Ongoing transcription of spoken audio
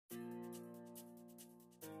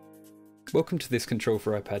Welcome to this Control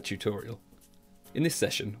for iPad tutorial. In this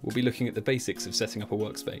session, we'll be looking at the basics of setting up a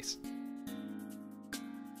workspace.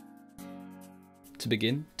 To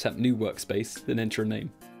begin, tap New Workspace, then enter a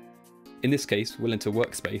name. In this case, we'll enter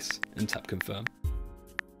Workspace and tap Confirm.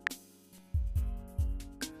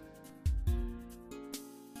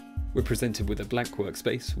 We're presented with a blank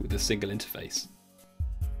workspace with a single interface.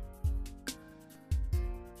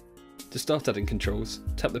 To start adding controls,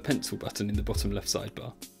 tap the pencil button in the bottom left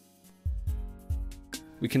sidebar.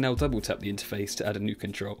 We can now double tap the interface to add a new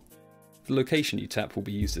control. The location you tap will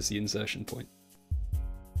be used as the insertion point.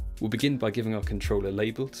 We'll begin by giving our control a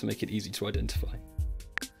label to make it easy to identify.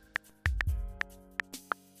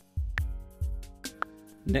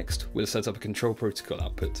 Next, we'll set up a control protocol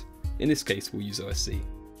output. In this case, we'll use OSC.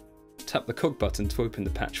 Tap the cog button to open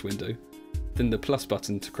the patch window, then the plus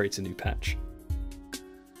button to create a new patch.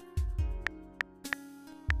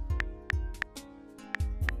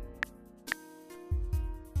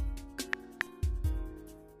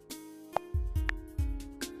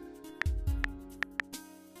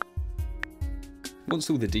 Once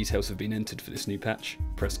all the details have been entered for this new patch,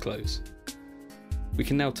 press Close. We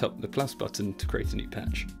can now tap the plus button to create a new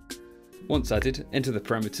patch. Once added, enter the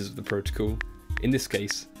parameters of the protocol, in this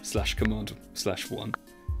case /command/1,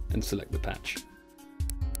 and select the patch.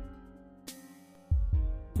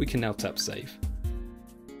 We can now tap Save.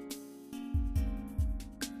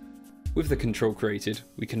 With the control created,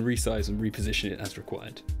 we can resize and reposition it as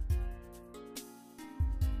required.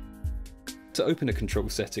 To open a control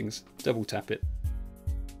settings, double tap it.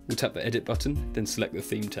 We'll tap the Edit button, then select the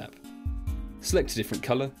Theme tab. Select a different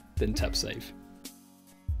colour, then tap Save.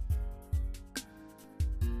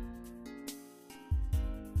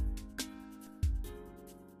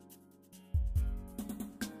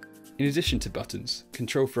 In addition to buttons,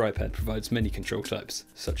 Control for iPad provides many control types,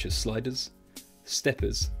 such as sliders,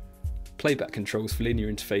 steppers, playback controls for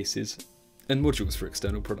linear interfaces, and modules for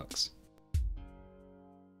external products.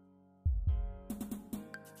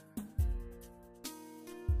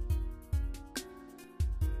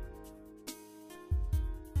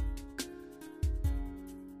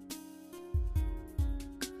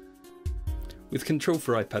 With Control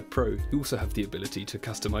for iPad Pro, you also have the ability to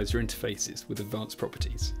customize your interfaces with advanced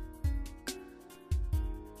properties.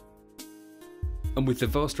 And with the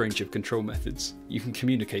vast range of control methods, you can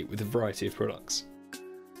communicate with a variety of products.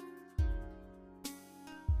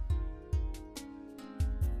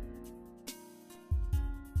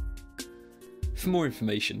 For more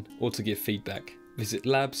information or to give feedback, visit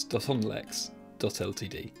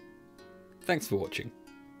labs.onlex.ltd. Thanks for watching.